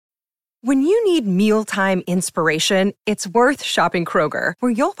When you need mealtime inspiration, it's worth shopping Kroger,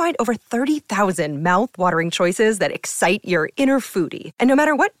 where you'll find over 30,000 mouth-watering choices that excite your inner foodie. And no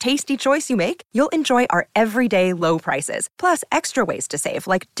matter what tasty choice you make, you'll enjoy our everyday low prices, plus extra ways to save,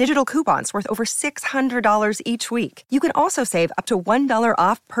 like digital coupons worth over $600 each week. You can also save up to $1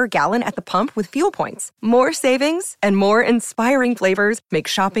 off per gallon at the pump with fuel points. More savings and more inspiring flavors make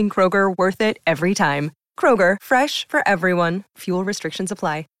shopping Kroger worth it every time. Kroger, fresh for everyone. Fuel restrictions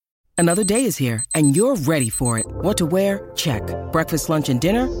apply. Another day is here, and you're ready for it. What to wear? Check. Breakfast, lunch, and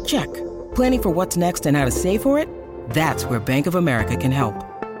dinner? Check. Planning for what's next and how to save for it? That's where Bank of America can help.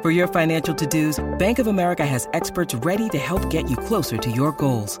 For your financial to-dos, Bank of America has experts ready to help get you closer to your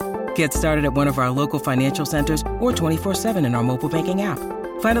goals. Get started at one of our local financial centers or 24/7 in our mobile banking app.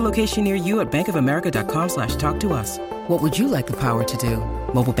 Find a location near you at bankofamerica.com/talktous. What would you like the power to do?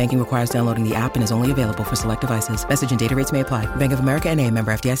 Mobile banking requires downloading the app and is only available for select devices. Message and data rates may apply. Bank of America N.A.,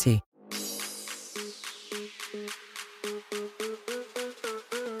 member FDIC.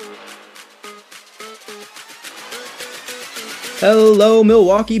 Hello,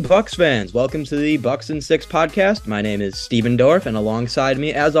 Milwaukee Bucks fans. Welcome to the Bucks and Six podcast. My name is Steven Dorff, and alongside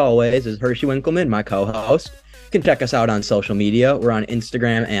me, as always, is Hershey Winkleman, my co-host. You can check us out on social media. We're on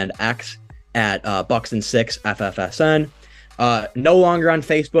Instagram and X at Bucks and Six FFSN. No longer on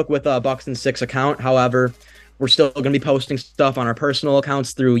Facebook with a Bucks and Six account. However, we're still going to be posting stuff on our personal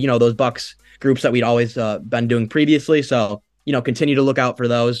accounts through, those Bucks groups that we'd always been doing previously. So, continue to look out for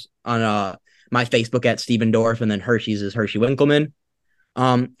those on my Facebook at Steven Dorff, and then Hershey's is Hershey Winkleman.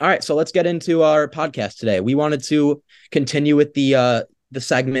 All right, so let's get into our podcast today. We wanted to continue with the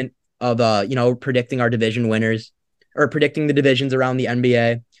segment of predicting our division winners, or predicting the divisions around the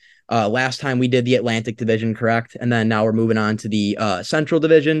NBA. Last time we did the Atlantic Division, correct? And then now we're moving on to the Central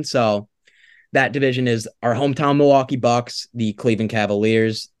Division. So that division is our hometown Milwaukee Bucks, the Cleveland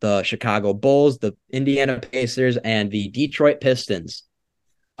Cavaliers, the Chicago Bulls, the Indiana Pacers, and the Detroit Pistons.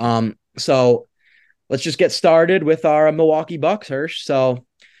 So let's just get started with our Milwaukee Bucks, Hirsch. So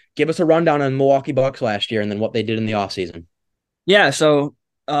give us a rundown on Milwaukee Bucks last year and then what they did in the offseason. Yeah, so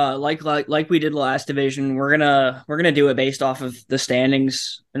like we did last division, we're gonna do it based off of the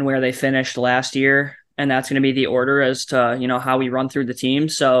standings and where they finished last year, and that's gonna be the order as to how we run through the team.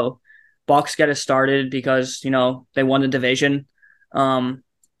 So Bucks get us started because they won the division.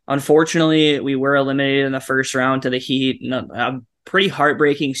 Unfortunately, we were eliminated in the first round to the Heat. A pretty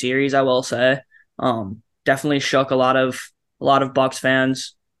heartbreaking series, I will say. Definitely shook a lot of Bucks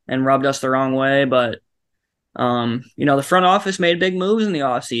fans and rubbed us the wrong way, but the front office made big moves in the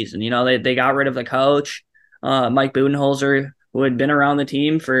offseason. They got rid of the coach, Mike Budenholzer, who had been around the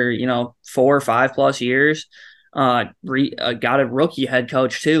team for 4 or 5 plus years. Got a rookie head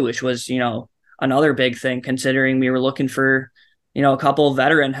coach too, which was another big thing, considering we were looking for a couple of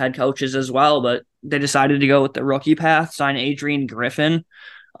veteran head coaches as well, but they decided to go with the rookie path, sign Adrian Griffin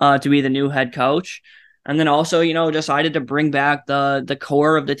to be the new head coach. And then also, decided to bring back the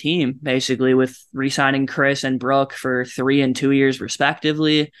core of the team, basically, with re-signing Chris and Brooke for 3 and 2 years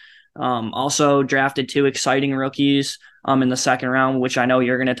respectively. Also drafted 2 exciting rookies in the second round, which I know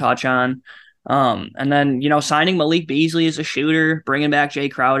you're going to touch on. And then, signing Malik Beasley as a shooter, bringing back Jay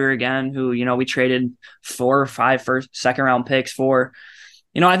Crowder again, who, we traded 4 or 5 second round picks for.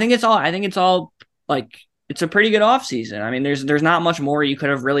 I think it's all like, it's a pretty good offseason. I mean, there's not much more you could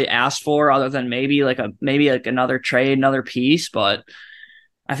have really asked for other than maybe another trade, another piece. But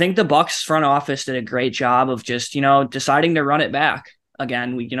I think the Bucks front office did a great job of just, deciding to run it back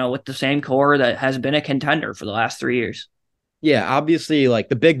again, with the same core that has been a contender for the last 3 years. Yeah, obviously, like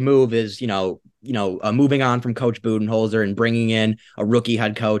the big move is, moving on from Coach Budenholzer and bringing in a rookie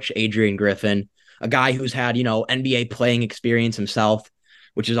head coach, Adrian Griffin, a guy who's had, NBA playing experience himself,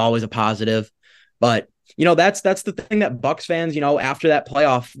 which is always a positive. But, that's the thing that Bucks fans, after that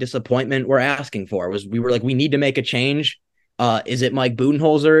playoff disappointment were asking for was we were like, we need to make a change. Is it Mike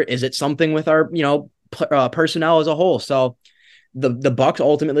Budenholzer? Is it something with our, personnel as a whole? So the Bucks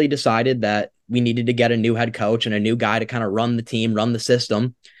ultimately decided that we needed to get a new head coach and a new guy to kind of run the team, run the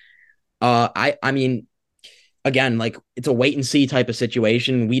system. I mean, again, like it's a wait and see type of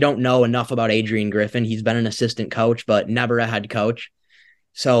situation. We don't know enough about Adrian Griffin. He's been an assistant coach, but never a head coach.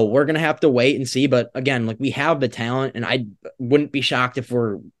 So we're going to have to wait and see. But again, like we have the talent, and I wouldn't be shocked if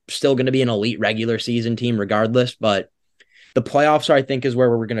we're still going to be an elite regular season team regardless. But the playoffs, I think, is where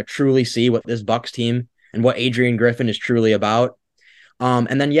we're going to truly see what this Bucks team and what Adrian Griffin is truly about.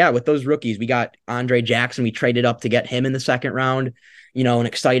 And then, with those rookies, we got Andre Jackson. We traded up to get him in the second round, an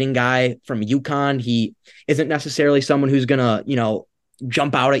exciting guy from UConn. He isn't necessarily someone who's going to,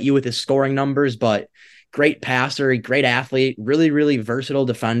 jump out at you with his scoring numbers, but great passer, great athlete, really, really versatile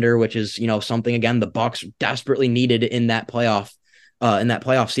defender, which is, something again the Bucks desperately needed in that playoff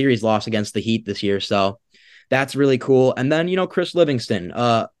series loss against the Heat this year. So that's really cool. And then, Chris Livingston,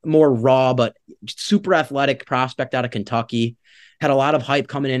 more raw, but super athletic prospect out of Kentucky, had a lot of hype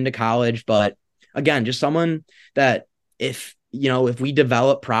coming into college, but again, just someone that if we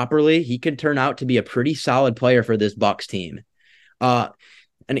develop properly, he could turn out to be a pretty solid player for this Bucks team.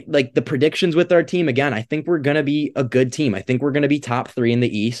 And like the predictions with our team, again, I think we're going to be a good team. I think we're going to be top 3 in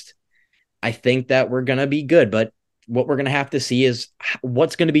the East. I think that we're going to be good, but what we're going to have to see is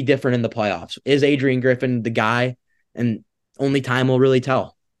what's going to be different in the playoffs. Is Adrian Griffin the guy? And only time will really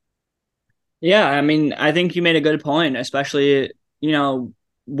tell. Yeah, I mean, I think you made a good point, especially,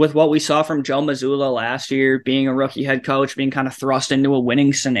 with what we saw from Joe Mazzulla last year, being a rookie head coach, being kind of thrust into a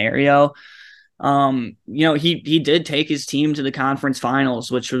winning scenario. He did take his team to the conference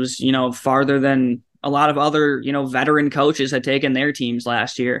finals, which was, farther than a lot of other, veteran coaches had taken their teams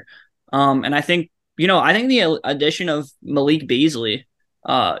last year. And I think the addition of Malik Beasley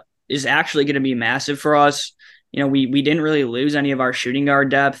is actually going to be massive for us. We didn't really lose any of our shooting guard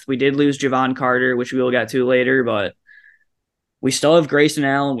depth. We did lose Javon Carter, which we will get to later, but we still have Grayson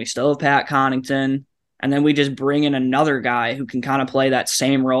Allen. We still have Pat Connaughton. And then we just bring in another guy who can kind of play that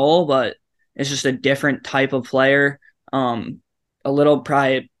same role, but it's just a different type of player. A little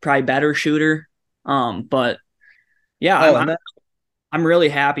probably better shooter. But yeah, I'm really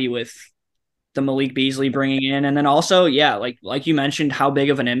happy with the Malik Beasley bringing in. And then also, yeah, like you mentioned, how big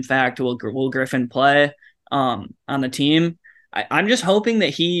of an impact will Griffin play on the team? I'm just hoping that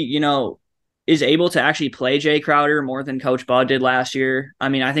he, is able to actually play Jay Crowder more than Coach Bud did last year. I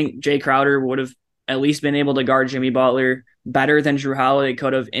mean, I think Jay Crowder would have at least been able to guard Jimmy Butler better than Jrue Holiday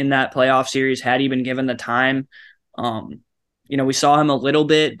could have in that playoff series had he been given the time. We saw him a little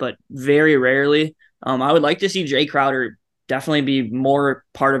bit, but very rarely. I would like to see Jay Crowder definitely be more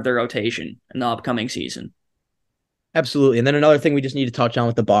part of their rotation in the upcoming season. Absolutely. And then another thing we just need to touch on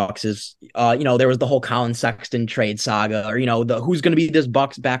with the Bucks is, there was the whole Colin Sexton trade saga, or, who's going to be this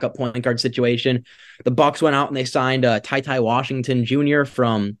Bucks backup point guard situation. The Bucks went out and they signed Ty Washington Jr.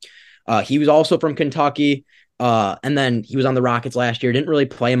 He was also from Kentucky. And then he was on the Rockets last year, didn't really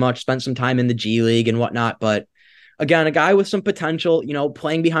play much, spent some time in the G League and whatnot. But again, a guy with some potential,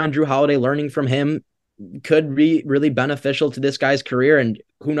 playing behind Jrue Holiday, learning from him could be really beneficial to this guy's career. And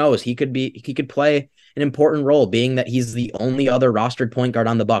who knows, he could play an important role, being that he's the only other rostered point guard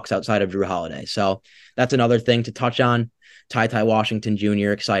on the Bucks outside of Jrue Holiday. So that's another thing to touch on. Ty Washington Jr.,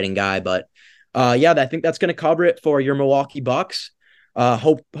 exciting guy. But I think that's going to cover it for your Milwaukee Bucks.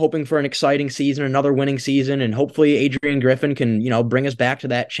 Hoping for an exciting season, another winning season, and hopefully Adrian Griffin can, bring us back to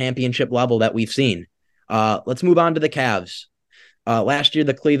that championship level that we've seen. Let's move on to the Cavs. Last year,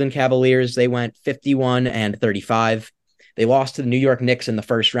 the Cleveland Cavaliers, they went 51-35. They lost to the New York Knicks in the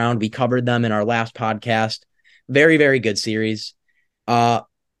first round. We covered them in our last podcast. Very, very good series. I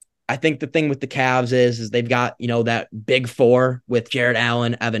think the thing with the Cavs is they've got, that big four with Jared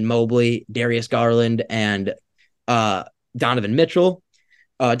Allen, Evan Mobley, Darius Garland, and Donovan Mitchell.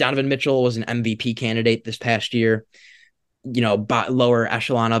 Donovan Mitchell was an MVP candidate this past year, lower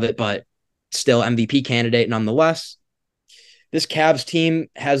echelon of it, but still MVP candidate nonetheless. This Cavs team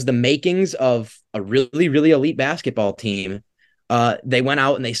has the makings of a really, really elite basketball team. They went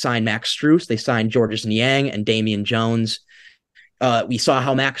out and they signed Max Strus. They signed Georges Niang and Damian Jones. We saw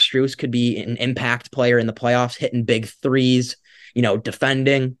how Max Strus could be an impact player in the playoffs, hitting big threes,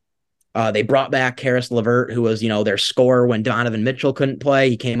 defending. They brought back Karis LeVert, who was, their scorer when Donovan Mitchell couldn't play.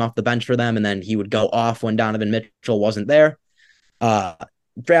 He came off the bench for them, and then he would go off when Donovan Mitchell wasn't there.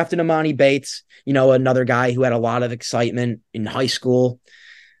 Drafted Emoni Bates, another guy who had a lot of excitement in high school.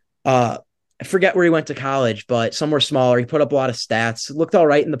 I forget where he went to college, but somewhere smaller. He put up a lot of stats. Looked all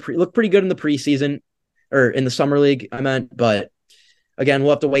right looked pretty good in the preseason, or in the summer league, I meant. But again,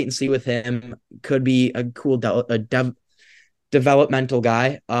 we'll have to wait and see with him. Could be a cool developmental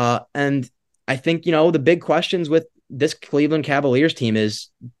guy. And I think, the big questions with this Cleveland Cavaliers team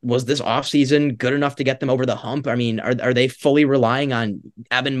was this offseason good enough to get them over the hump? I mean, are they fully relying on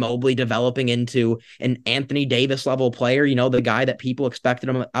Evan Mobley developing into an Anthony Davis level player, the guy that people expected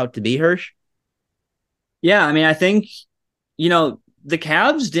him out to be, Hirsch? Yeah, I mean, I think, the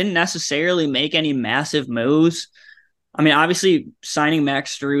Cavs didn't necessarily make any massive moves. I mean, obviously signing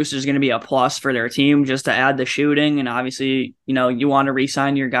Max Strus is going to be a plus for their team just to add the shooting. And obviously, you want to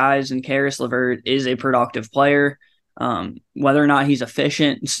re-sign your guys, and Karis LeVert is a productive player. Whether or not he's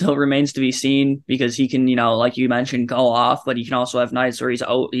efficient still remains to be seen, because he can, like you mentioned, go off, but he can also have nights where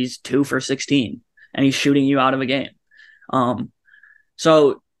he's 2 for 16 and he's shooting you out of a game.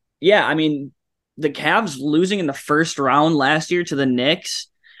 So yeah, I mean, the Cavs losing in the first round last year to the Knicks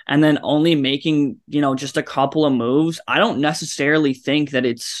and then only making, just a couple of moves, I don't necessarily think that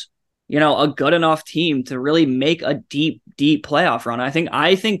it's, a good enough team to really make a deep, deep playoff run.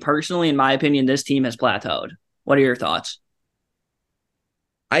 I think personally, in my opinion, this team has plateaued. What are your thoughts?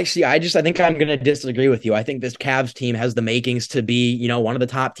 I think I'm going to disagree with you. I think this Cavs team has the makings to be, one of the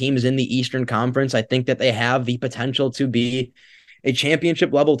top teams in the Eastern Conference. I think that they have the potential to be a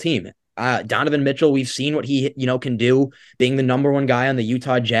championship level team. Donovan Mitchell, we've seen what he, can do being the number one guy on the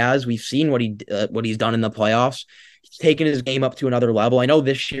Utah Jazz. We've seen what he's done in the playoffs. He's taken his game up to another level. I know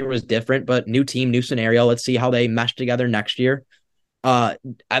this year was different, but new team, new scenario. Let's see how they mesh together next year.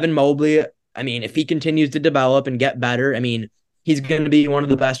 Evan Mobley, if he continues to develop and get better, he's going to be one of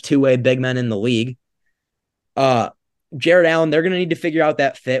the best two-way big men in the league. Jarrett Allen, they're going to need to figure out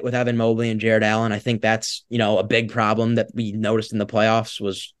that fit with Evan Mobley and Jarrett Allen. I think that's, a big problem that we noticed in the playoffs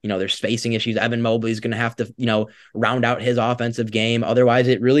was, there's spacing issues. Evan Mobley is going to have to, round out his offensive game. Otherwise,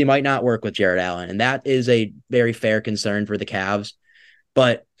 it really might not work with Jarrett Allen. And that is a very fair concern for the Cavs.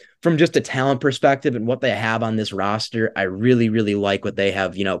 But from just a talent perspective and what they have on this roster, I really, really like what they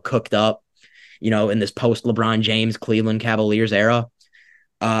have, cooked up, in this post LeBron James Cleveland Cavaliers era.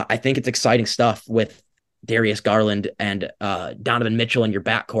 I think it's exciting stuff with Darius Garland and Donovan Mitchell in your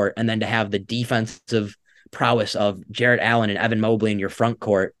backcourt, and then to have the defensive prowess of Jarrett Allen and Evan Mobley in your front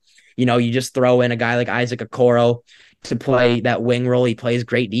court. You just throw in a guy like Isaac Okoro to play that wing role. He plays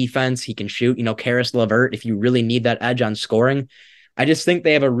great defense. He can shoot, Karis LeVert if you really need that edge on scoring. I just think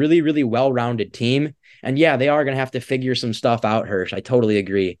they have a really, really well-rounded team. And yeah, they are going to have to figure some stuff out, Hirsch. I totally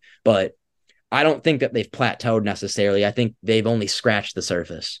agree. But I don't think that they've plateaued necessarily. I think they've only scratched the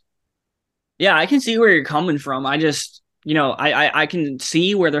surface. Yeah, I can see where you're coming from. I just, I can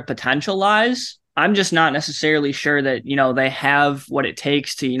see where their potential lies. I'm just not necessarily sure that, they have what it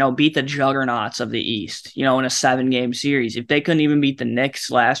takes to, beat the juggernauts of the East, in a 7-game series. If they couldn't even beat the Knicks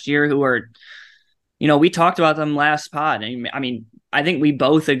last year, who are, we talked about them last pod. I think we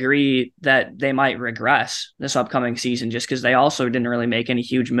both agree that they might regress this upcoming season just because they also didn't really make any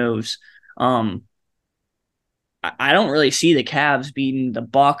huge moves. I don't really see the Cavs beating the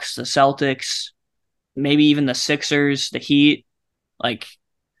Bucks, the Celtics, maybe even the Sixers, the Heat. I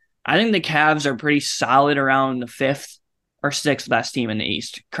think the Cavs are pretty solid around the 5th or 6th best team in the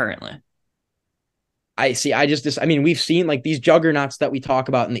East currently. I see. We've seen these juggernauts that we talk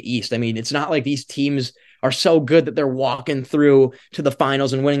about in the East. It's not like these teams are so good that they're walking through to the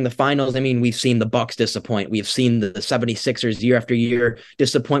finals and winning the finals. We've seen the Bucks disappoint. We've seen the 76ers year after year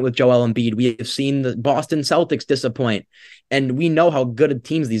disappoint with Joel Embiid. We have seen the Boston Celtics disappoint. And we know how good of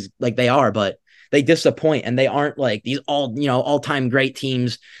teams they are, but they disappoint and they aren't these all-time great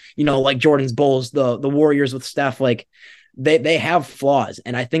teams, like Jordan's Bulls, the Warriors with Steph. They have flaws.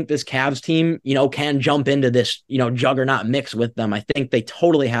 And I think this Cavs team, can jump into this, juggernaut mix with them. I think they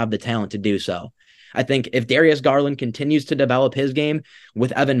totally have the talent to do so. I think if Darius Garland continues to develop his game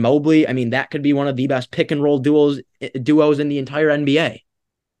with Evan Mobley, that could be one of the best pick and roll duos in the entire NBA.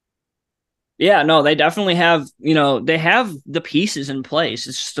 Yeah, no, they definitely have, they have the pieces in place.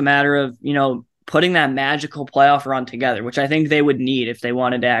 It's just a matter of, putting that magical playoff run together, which I think they would need if they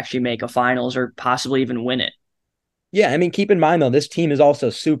wanted to actually make a finals or possibly even win it. Yeah, keep in mind, though, this team is also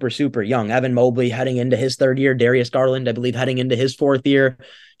super, super young. Evan Mobley heading into his 3rd year. Darius Garland, I believe, heading into his 4th year.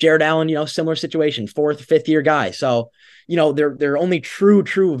 Jarrett Allen, similar situation, 4th, 5th year guy. So, their only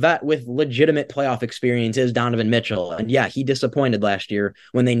true vet with legitimate playoff experience is Donovan Mitchell. And yeah, he disappointed last year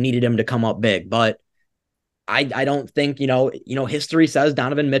when they needed him to come up big. But I don't think, history says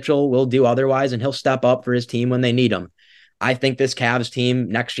Donovan Mitchell will do otherwise and he'll step up for his team when they need him. I think this Cavs team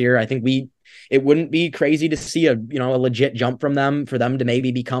next year, it wouldn't be crazy to see a legit jump from them for them to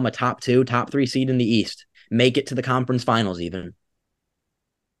maybe become a top 2, top 3 seed in the East, make it to the conference finals even.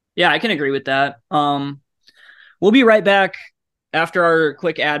 Yeah, I can agree with that. We'll be right back after our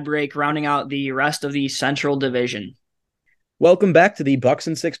quick ad break, rounding out the rest of the Central Division. Welcome back to the Bucks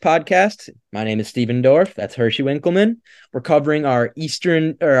and Six podcast. My name is Steven Dorff. That's Hershey Winkelman. We're covering our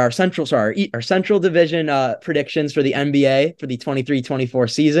Central Division predictions for the NBA for the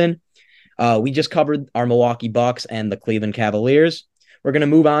 23-24 season. We just covered our Milwaukee Bucks and the Cleveland Cavaliers. We're going to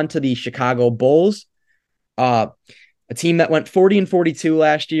move on to the Chicago Bulls, a team that went 40-42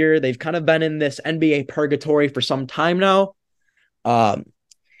 last year. They've kind of been in this NBA purgatory for some time now.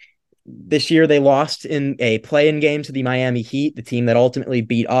 This year, they lost in a play-in game to the Miami Heat, the team that ultimately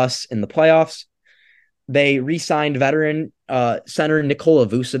beat us in the playoffs. They re-signed veteran center Nikola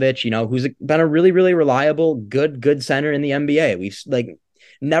Vucevic, who's been a really, really reliable, good center in the NBA. We've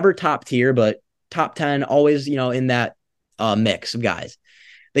never top tier, but top 10, always, in that mix of guys.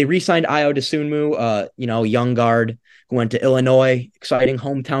 They re-signed Ayo Dosunmu, young guard who went to Illinois, exciting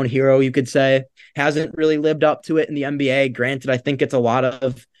hometown hero, you could say. Hasn't really lived up to it in the NBA. Granted, I think it's a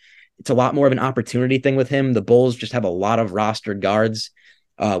lot more of an opportunity thing with him. The Bulls just have a lot of rostered guards.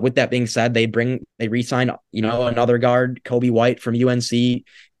 With that being said, they re-sign, another guard, Kobe White from UNC,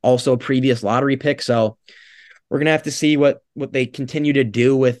 also a previous lottery pick. So we're gonna have to see what they continue to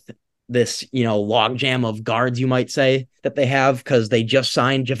do with this, logjam of guards, you might say, that they have, because they just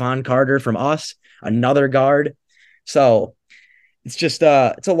signed Javon Carter from us, another guard. So it's just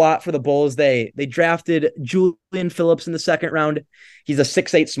it's a lot for the Bulls. They drafted Julian Phillips in the second round. He's a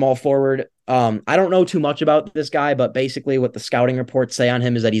 6'8" small forward. I don't know too much about this guy, but basically what the scouting reports say on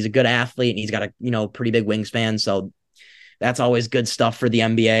him is that he's a good athlete and he's got a pretty big wingspan. So that's always good stuff for the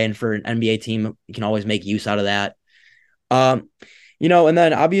NBA, and for an NBA team, you can always make use out of that. And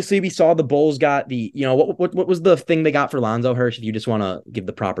then obviously we saw the Bulls got the, what was the thing they got for Lonzo Hirsch, if you just want to give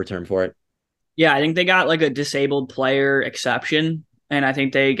the proper term for it? Yeah, I think they got like a disabled player exception, and I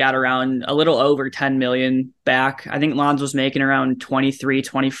think they got around a little over 10 million back. I think Lonzo's making around 23,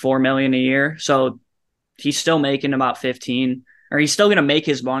 24 million a year. So he's still making about 15, or he's still going to make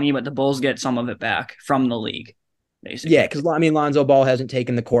his money, but the Bulls get some of it back from the league, basically. Yeah, because Lonzo Ball hasn't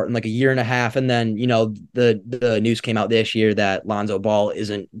taken the court in like a year and a half, and then the news came out this year that Lonzo Ball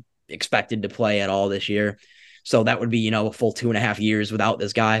isn't expected to play at all this year, so that would be a full 2.5 years without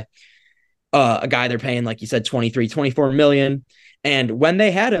this guy, a guy they're paying, like you said, 23, 24 million. And when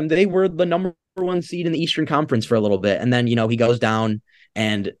they had him, they were the number one seed in the Eastern Conference for a little bit, and then he goes down,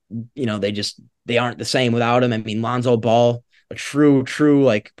 and they aren't the same without him. I mean, Lonzo Ball, a true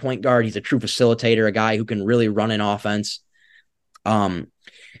like point guard. He's a true facilitator, a guy who can really run an offense.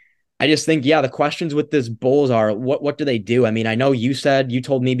 I just think, the questions with this Bulls are, what do they do? I mean, I know you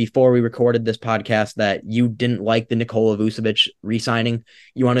told me before we recorded this podcast that you didn't like the Nikola Vucevic re-signing.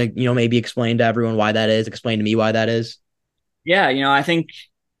 You want to, maybe explain to everyone why that is, explain to me why that is? Yeah, I think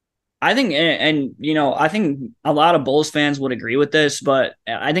I think a lot of Bulls fans would agree with this, but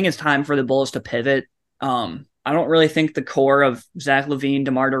I think it's time for the Bulls to pivot. I don't really think the core of Zach LaVine,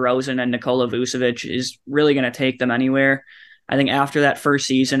 DeMar DeRozan, and Nikola Vucevic is really going to take them anywhere. I think after that first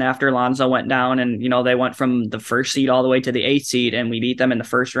season, after Lonzo went down and, they went from the first seed all the way to the 8th seed and we beat them in the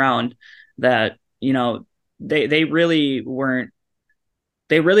first round, that, they really weren't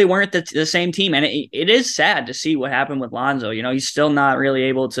the same team. And it is sad to see what happened with Lonzo. He's still not really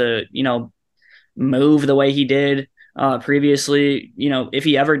able to, move the way he did previously. If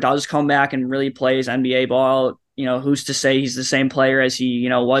he ever does come back and really plays NBA ball, who's to say he's the same player as he,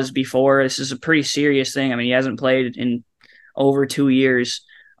 was before? This is a pretty serious thing. I mean, he hasn't played in over 2 years.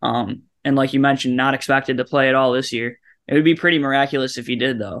 And like you mentioned, not expected to play at all this year. It would be pretty miraculous if he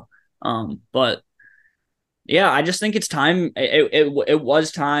did, though. But yeah, I just think it's time. It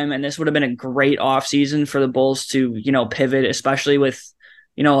was time, and this would have been a great offseason for the Bulls to, pivot, especially with,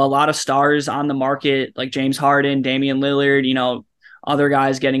 a lot of stars on the market like James Harden, Damian Lillard, other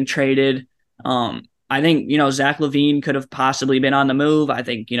guys getting traded. I think, Zach LaVine could have possibly been on the move. I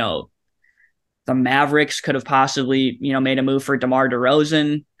think, the Mavericks could have possibly, made a move for DeMar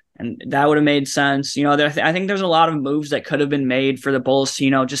DeRozan, and that would have made sense. I think there's a lot of moves that could have been made for the Bulls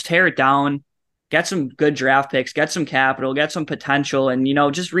to, just tear it down, get some good draft picks, get some capital, get some potential, and,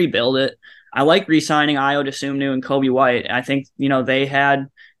 just rebuild it. I like re-signing Ayo Dosunmu and Kobe White. I think, they had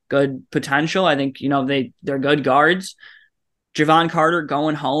good potential. I think, they're good guards. Javon Carter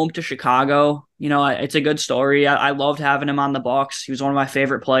going home to Chicago, it's a good story. I loved having him on the Bucks. He was one of my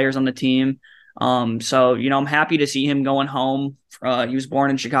favorite players on the team. So, I'm happy to see him going home. He was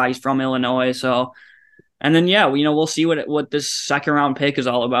born in Chicago. He's from Illinois. So, and then, we'll see what this second round pick is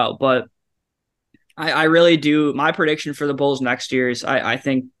all about. But I really do. My prediction for the Bulls next year is I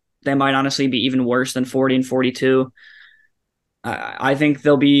think they might honestly be even worse than 40-42. I think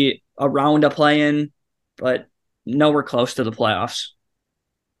they'll be around a play-in, but nowhere close to the playoffs.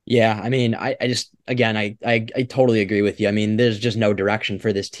 Yeah, I mean, I totally agree with you. I mean, there's just no direction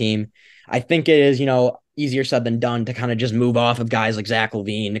for this team. I think it is, easier said than done to kind of just move off of guys like Zach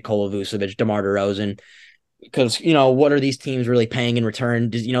LaVine, Nikola Vucevic, DeMar DeRozan, because, what are these teams really paying in return?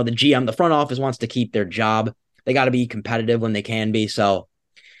 The GM, the front office wants to keep their job. They got to be competitive when they can be. So,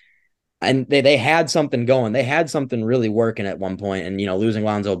 and they had something going. They had something really working at one point, and, losing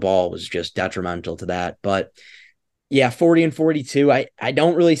Lonzo Ball was just detrimental to that. But yeah, 40-42, I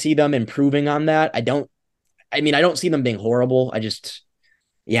don't really see them improving on that. I don't see them being horrible.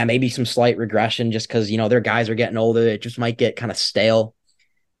 Maybe some slight regression just because, their guys are getting older. It just might get kind of stale.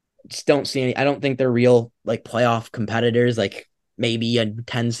 Just don't see any. I don't think they're real like playoff competitors, like maybe a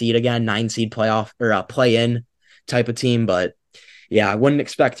 10 seed again, 9 seed playoff or a play-in type of team. But Yeah, I wouldn't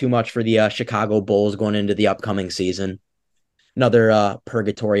expect too much for the Chicago Bulls going into the upcoming season. Another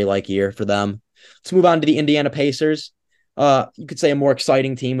purgatory-like year for them. Let's move on to the Indiana Pacers. You could say a more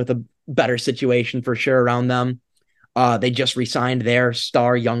exciting team with a better situation for sure around them. They just re-signed their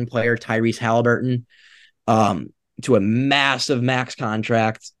star young player, Tyrese Halliburton, to a massive max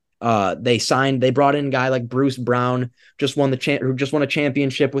contract. They brought in a guy like Bruce Brown, who just won a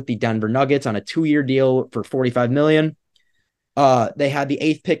championship with the Denver Nuggets on a 2-year deal for $45 million. They had the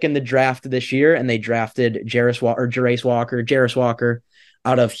 8th pick in the draft this year, and they drafted Jarace Walker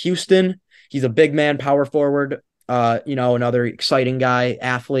out of Houston. He's a big man, power forward, another exciting guy,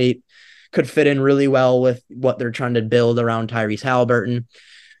 athlete, could fit in really well with what they're trying to build around Tyrese Halliburton.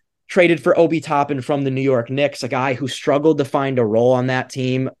 Traded for Obi Toppin from the New York Knicks, a guy who struggled to find a role on that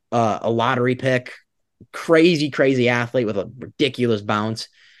team, a lottery pick, crazy athlete with a ridiculous bounce.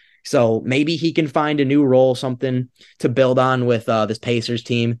 So maybe he can find a new role, something to build on with this Pacers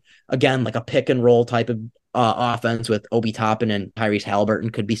team. Again, like a pick and roll type of offense with Obi Toppin and Tyrese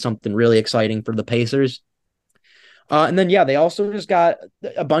Halliburton could be something really exciting for the Pacers. And then, they also just got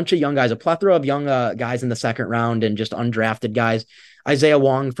a bunch of young guys, a plethora of young guys in the second round and just undrafted guys. Isaiah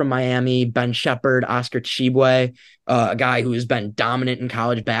Wong from Miami, Ben Shepherd, Oscar Tshiebwe, a guy who has been dominant in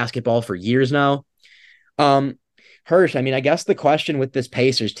college basketball for years now. Hirsch, I guess the question with this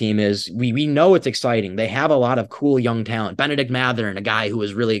Pacers team is we know it's exciting. They have a lot of cool young talent. Benedict Mathurin, a guy who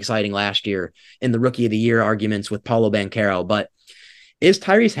was really exciting last year in the Rookie of the Year arguments with Paulo Banchero. But is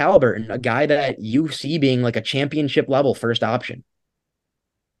Tyrese Halliburton a guy that you see being like a championship level first option?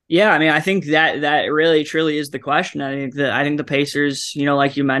 Yeah, I think that really truly is the question. I think the Pacers,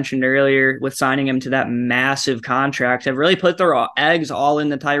 like you mentioned earlier, with signing him to that massive contract, have really put their eggs all in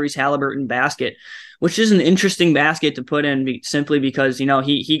the Tyrese Halliburton basket, which is an interesting basket to put in simply because,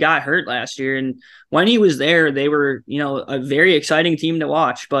 he got hurt last year. And when he was there, they were, a very exciting team to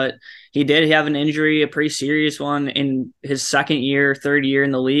watch. But he did have an injury, a pretty serious one in his third year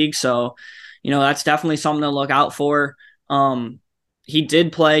in the league. So, that's definitely something to look out for. He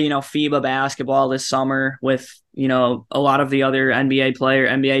did play, FIBA basketball this summer with, a lot of the other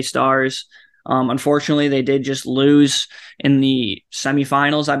NBA stars. Unfortunately, they did just lose in the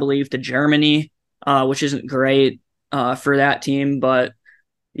semifinals, I believe, to Germany, which isn't great for that team. But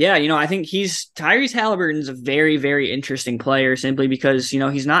yeah, I think Tyrese Halliburton's a very, very interesting player simply because,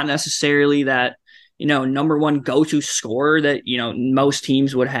 he's not necessarily that, number one go-to scorer that, most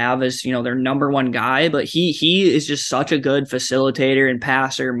teams would have as, their number one guy, but he is just such a good facilitator and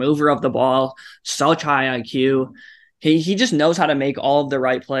passer, mover of the ball, such high IQ. He just knows how to make all of the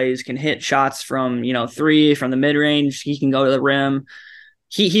right plays, can hit shots from, three, from the mid-range. He can go to the rim.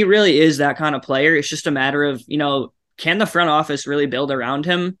 He really is that kind of player. It's just a matter of, can the front office really build around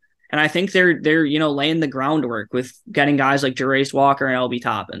him? And I think they're laying the groundwork with getting guys like Jarace Walker and Obi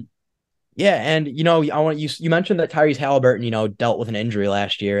Toppin. Yeah, and you mentioned that Tyrese Halliburton, dealt with an injury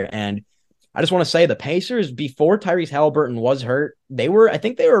last year, and I just want to say the Pacers before Tyrese Halliburton was hurt, I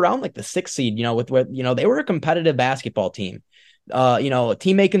think they were around like the 6th seed, they were a competitive basketball team. A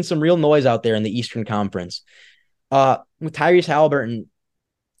team making some real noise out there in the Eastern Conference. With Tyrese Halliburton,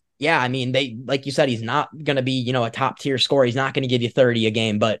 yeah, they, like you said, he's not going to be, a top tier scorer. He's not going to give you 30 a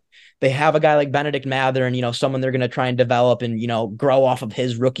game, but they have a guy like Benedict Mathurin, someone they're going to try and develop and, grow off of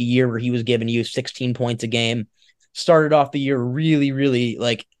his rookie year where he was giving you 16 points a game. Started off the year really, really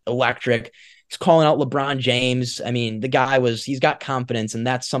like electric. He's calling out LeBron James. The guy he's got confidence, and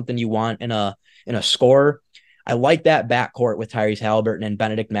that's something you want in a scorer. I like that backcourt with Tyrese Halliburton and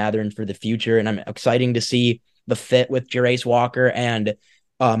Benedict Mathurin for the future. And I'm excited to see the fit with Jarace Walker and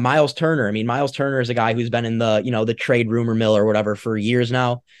Miles Turner. Miles Turner is a guy who's been in the, the trade rumor mill or whatever for years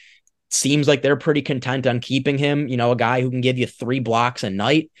now. Seems like they're pretty content on keeping him, a guy who can give you 3 blocks a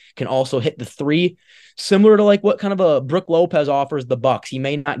night, can also hit the 3, similar to like what kind of a Brook Lopez offers the Bucks. He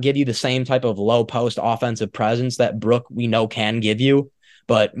may not give you the same type of low post offensive presence that Brook we know can give you,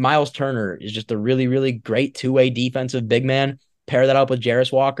 but Miles Turner is just a really, really great 2-way defensive big man. Pair that up with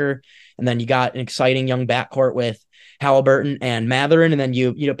Jarace Walker, and then you got an exciting young backcourt with Halliburton and Mathurin, and then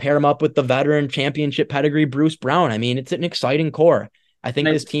you pair him up with the veteran championship pedigree Bruce Brown. It's an exciting core. I think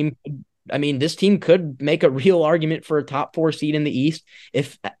this team could make a real argument for a top 4 seed in the East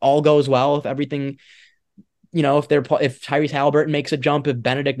if all goes well, if everything, if Tyrese Halliburton makes a jump, if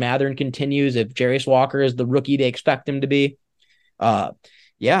Benedict Mathurin continues, if Jarace Walker is the rookie they expect him to be. I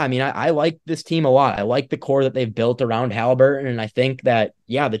like this team a lot. I like the core that they've built around Halliburton, and I think that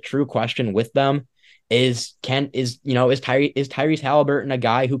the true question with them is Tyrese Halliburton a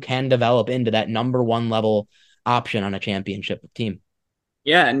guy who can develop into that number 1 level option on a championship team?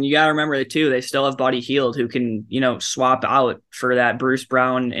 Yeah, and you got to remember that too. They still have Buddy Hield who can, swap out for that Bruce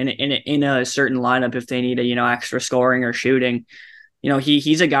Brown in a certain lineup if they need a, extra scoring or shooting.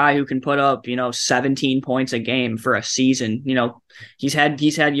 He's a guy who can put up, 17 points a game for a season. He's had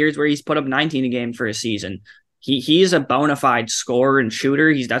years where he's put up 19 a game for a season. He's a bona fide scorer and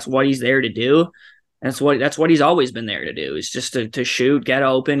shooter. That's what he's there to do. That's what he's always been there to do, is just to shoot, get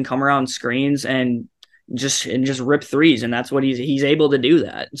open, come around screens, and just rip threes. And that's what he's able to do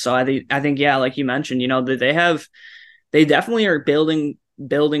that. So I think yeah, like you mentioned, that they definitely are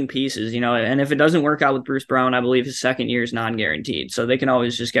building pieces, and if it doesn't work out with Bruce Brown, I believe his second year is non-guaranteed. So they can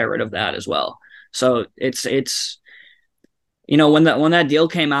always just get rid of that as well. So it's when that deal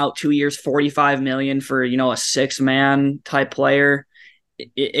came out, 2 years, 45 million for, a 6-man type player,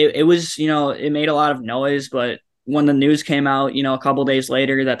 it was, it made a lot of noise. But when the news came out, a couple days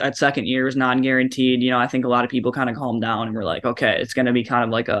later that second year was non-guaranteed, I think a lot of people kind of calmed down and were like, okay, it's going to be kind of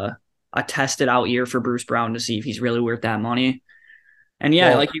like a tested out year for Bruce Brown to see if he's really worth that money. And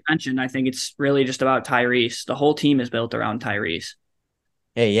yeah, like you mentioned, I think it's really just about Tyrese. The whole team is built around Tyrese.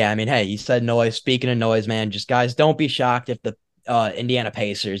 Hey, yeah, I mean, hey, you said noise. Speaking of noise, man, just guys, don't be shocked if the Indiana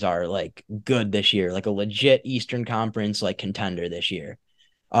Pacers are like good this year, like a legit Eastern Conference like contender this year.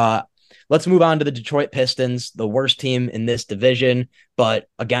 Let's move on to the Detroit Pistons, the worst team in this division, but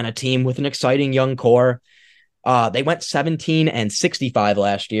again, a team with an exciting young core. They went 17-65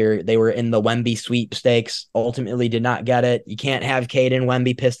 last year. They were in the Wemby sweepstakes, ultimately did not get it. You can't have Cade and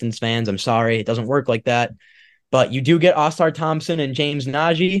Wemby Pistons fans. I'm sorry. It doesn't work like that. But you do get Ausar Thompson and James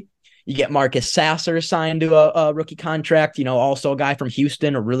Nagy. You get Marcus Sasser signed to a rookie contract, also a guy from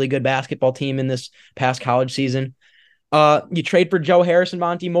Houston, a really good basketball team in this past college season. You trade for Joe Harris and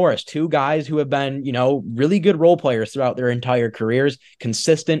Monty Morris, two guys who have been, really good role players throughout their entire careers,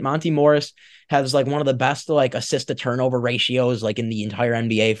 consistent. Monty Morris has like one of the best like assist to turnover ratios like in the entire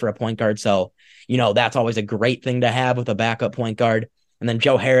NBA for a point guard. So, that's always a great thing to have with a backup point guard. And then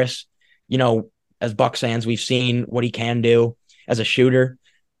Joe Harris, as Bucks fans, we've seen what he can do as a shooter,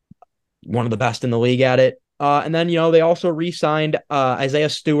 one of the best in the league at it. And then, they also re-signed Isaiah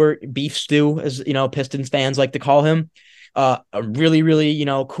Stewart, Beef Stew, as, Pistons fans like to call him. A really, really,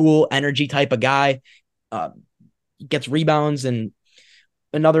 cool energy type of guy. Gets rebounds, and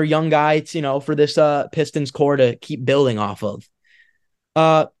another young guy, for this Pistons core to keep building off of.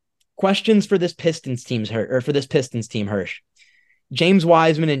 Questions for this Pistons team, Hirsch. James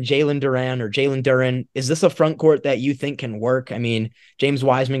Wiseman and Jalen Duren, is this a front court that you think can work? I mean, James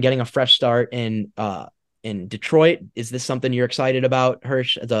Wiseman getting a fresh start in Detroit. Is this something you're excited about,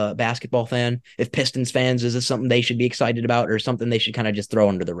 Hirsch, as a basketball fan? If Pistons fans, is this something they should be excited about, or something they should kind of just throw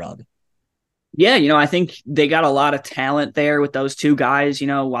under the rug? Yeah, I think they got a lot of talent there with those two guys,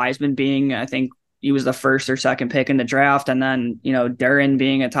 Wiseman being, I think he was the first or second pick in the draft. And then, Duren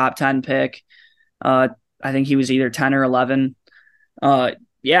being a top 10 pick. I think he was either 10 or 11.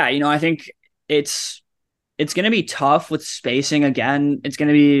 Yeah, I think it's going to be tough with spacing again. It's going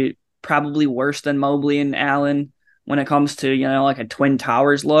to be probably worse than Mobley and Allen when it comes to, like a Twin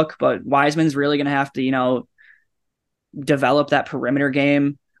Towers look, but Wiseman's really going to have to, develop that perimeter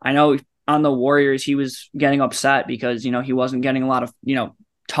game. I know on the Warriors, he was getting upset because, he wasn't getting a lot of,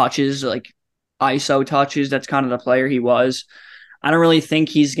 touches, like ISO touches. That's kind of the player he was. I don't really think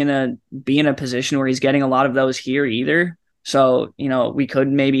he's going to be in a position where he's getting a lot of those here either. So, we could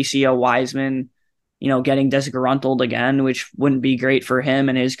maybe see a Wiseman, getting disgruntled again, which wouldn't be great for him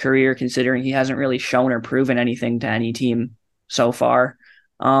and his career, considering he hasn't really shown or proven anything to any team so far.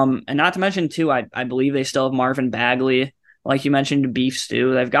 And not to mention too, I believe they still have Marvin Bagley, like you mentioned, Beef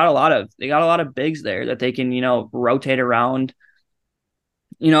Stew. They got a lot of bigs there that they can, rotate around.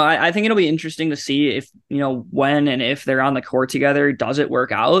 I think it'll be interesting to see if, when and if they're on the court together, does it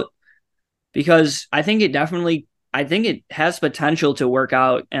work out? Because I think it has potential to work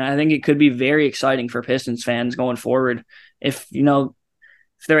out, and I think it could be very exciting for Pistons fans going forward if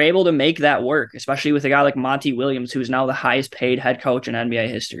they're able to make that work, especially with a guy like Monty Williams, who's now the highest paid head coach in NBA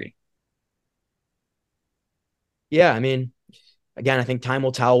history. Yeah, I mean, again, I think time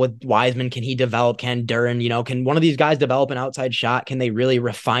will tell with Wiseman. Can he develop? Can Duren, can one of these guys develop an outside shot? Can they really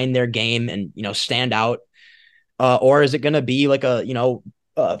refine their game and, stand out? Or is it going to be like a,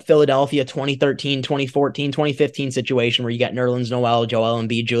 Philadelphia 2013, 2014, 2015 situation where you got Nerlens Noel, Joel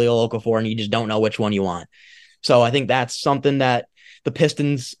Embiid, Julio Okafor, and you just don't know which one you want. So I think that's something that the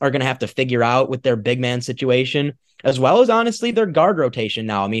Pistons are going to have to figure out with their big man situation, as well as honestly their guard rotation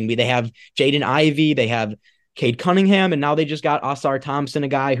now. I mean, they have Jaden Ivey, they have Cade Cunningham, and now they just got Ausar Thompson, a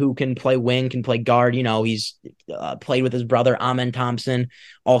guy who can play wing, can play guard. He's played with his brother Amen Thompson,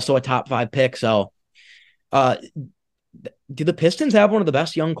 also a top 5 pick. So do the Pistons have one of the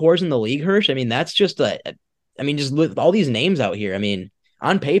best young cores in the league, Hirsch? I mean, that's just just with all these names out here. I mean,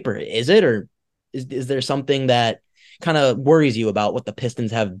 on paper, is it, or is there something that kind of worries you about what the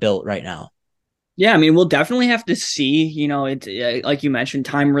Pistons have built right now? Yeah, I mean, we'll definitely have to see. It's like you mentioned,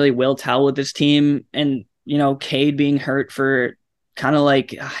 time really will tell with this team, and Cade being hurt for kind of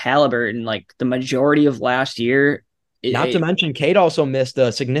like Halliburton, like the majority of last year. Not to mention, Cade also missed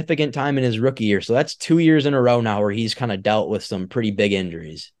a significant time in his rookie year, so that's 2 years in a row now where he's kind of dealt with some pretty big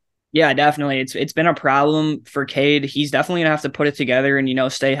injuries. Yeah, definitely. It's been a problem for Cade. He's definitely gonna have to put it together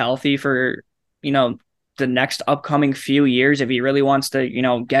and stay healthy for the next upcoming few years if he really wants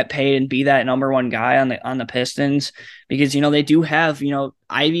to get paid and be that number one guy on the Pistons, because they do have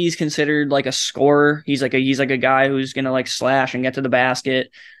Ivy's considered like a scorer. He's like a guy who's gonna like slash and get to the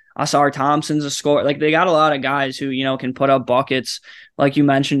basket. Asar Thompson's a scorer. Like, they got a lot of guys who can put up buckets. Like you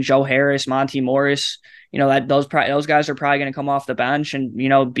mentioned, Joe Harris, Monty Morris. That those guys are probably going to come off the bench and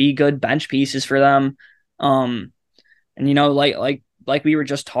be good bench pieces for them. And like we were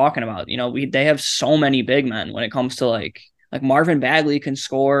just talking about, they have so many big men when it comes to like Marvin Bagley can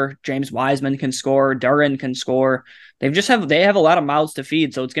score, James Wiseman can score, Duren can score. They have a lot of mouths to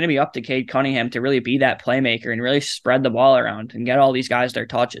feed, so it's going to be up to Cade Cunningham to really be that playmaker and really spread the ball around and get all these guys their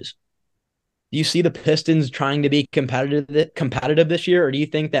touches. Do you see the Pistons trying to be competitive this year, or do you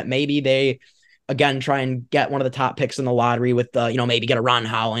think that maybe they again try and get one of the top picks in the lottery with maybe get a Ron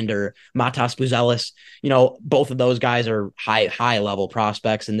Holland or Matas Buzelis? Both of those guys are high level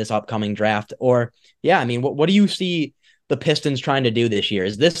prospects in this upcoming draft. Or what do you see the Pistons trying to do this year?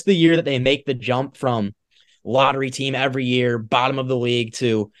 Is this the year that they make the jump from lottery team every year, bottom of the league,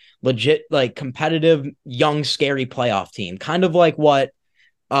 to legit like competitive, young, scary playoff team? Kind of like what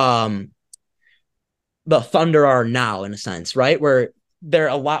the Thunder are now, in a sense, right? Where they're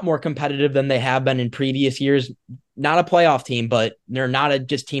a lot more competitive than they have been in previous years. Not a playoff team, but they're not a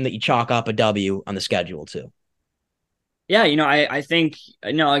just team that you chalk up a W on the schedule to. Yeah, I think,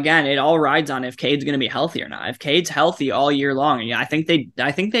 again, it all rides on if Cade's going to be healthy or not. If Cade's healthy all year long, I think they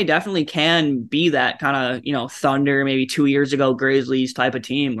definitely can be that kind of, Thunder, maybe 2 years ago, Grizzlies type of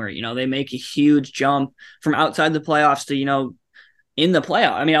team where, they make a huge jump from outside the playoffs to, in the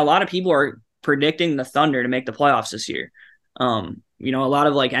playoff. I mean, a lot of people are predicting the Thunder to make the playoffs this year. A lot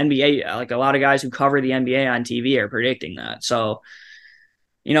of like NBA, like a lot of guys who cover the NBA on TV are predicting that. So,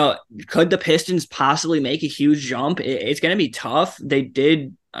 could the Pistons possibly make a huge jump? It's going to be tough. They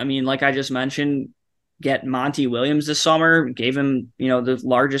did, like I just mentioned, get Monty Williams this summer, gave him, the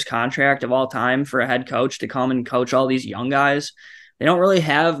largest contract of all time for a head coach to come and coach all these young guys. They don't really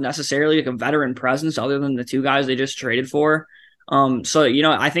have necessarily like a veteran presence other than the two guys they just traded for. So,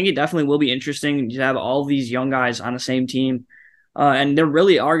 I think it definitely will be interesting to have all these young guys on the same team. And they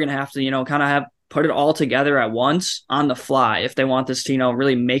really are going to have to, kind of put it all together at once on the fly if they want this to,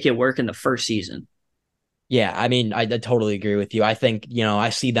 really make it work in the first season. Yeah, I totally agree with you. I think, I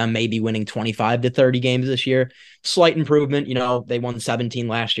see them maybe winning 25 to 30 games this year. Slight improvement. They won 17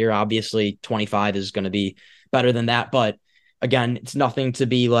 last year. Obviously, 25 is going to be better than that. But again, it's nothing to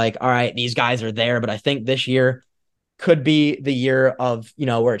be like, all right, these guys are there. But I think this year could be the year of,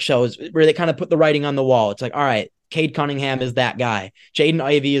 where it shows, where they kind of put the writing on the wall. It's like, all right, Cade Cunningham is that guy. Jaden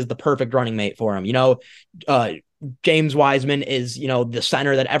Ivey is the perfect running mate for him. James Wiseman is, the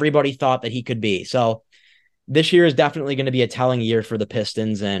center that everybody thought that he could be. So this year is definitely going to be a telling year for the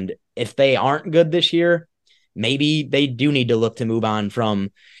Pistons. And if they aren't good this year, maybe they do need to look to move on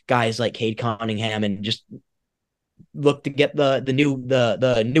from guys like Cade Cunningham and just look to get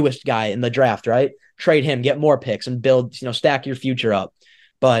the newest guy in the draft, right? Trade him, get more picks and build, stack your future up.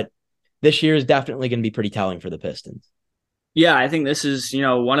 But this year is definitely going to be pretty telling for the Pistons. Yeah, I think this is,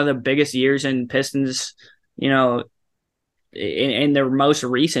 one of the biggest years in Pistons, in the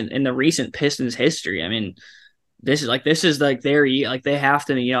recent Pistons history. I mean, this is like their, like they have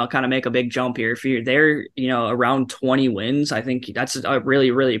to, kind of make a big jump here. If they're, around 20 wins, I think that's a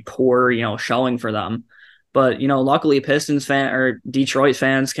really, really poor, showing for them. But, luckily Pistons or Detroit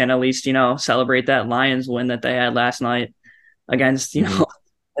fans can at least, celebrate that Lions win that they had last night against,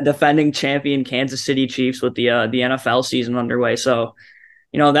 a defending champion Kansas City Chiefs with the NFL season underway. So,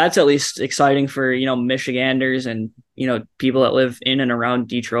 that's at least exciting for, Michiganders and, people that live in and around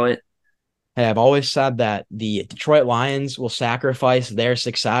Detroit. Hey, I've always said that the Detroit Lions will sacrifice their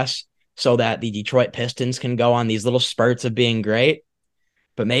success so that the Detroit Pistons can go on these little spurts of being great.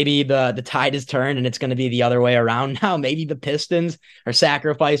 But maybe the tide has turned and it's going to be the other way around now. Maybe the Pistons are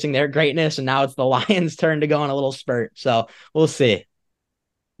sacrificing their greatness and now it's the Lions' turn to go on a little spurt. So we'll see.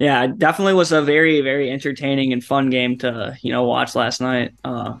 Yeah, it definitely was a very, very entertaining and fun game to, watch last night.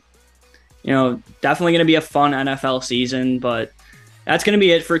 definitely going to be a fun NFL season. But that's going to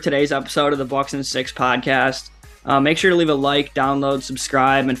be it for today's episode of the Bucks and Six podcast. Make sure to leave a like, download,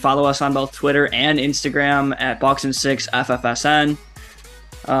 subscribe, and follow us on both Twitter and Instagram at Bucks and Six FFSN.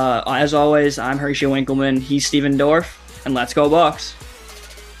 As always, I'm Hershey Winkleman. He's Steven Dorff, and let's go Bucks.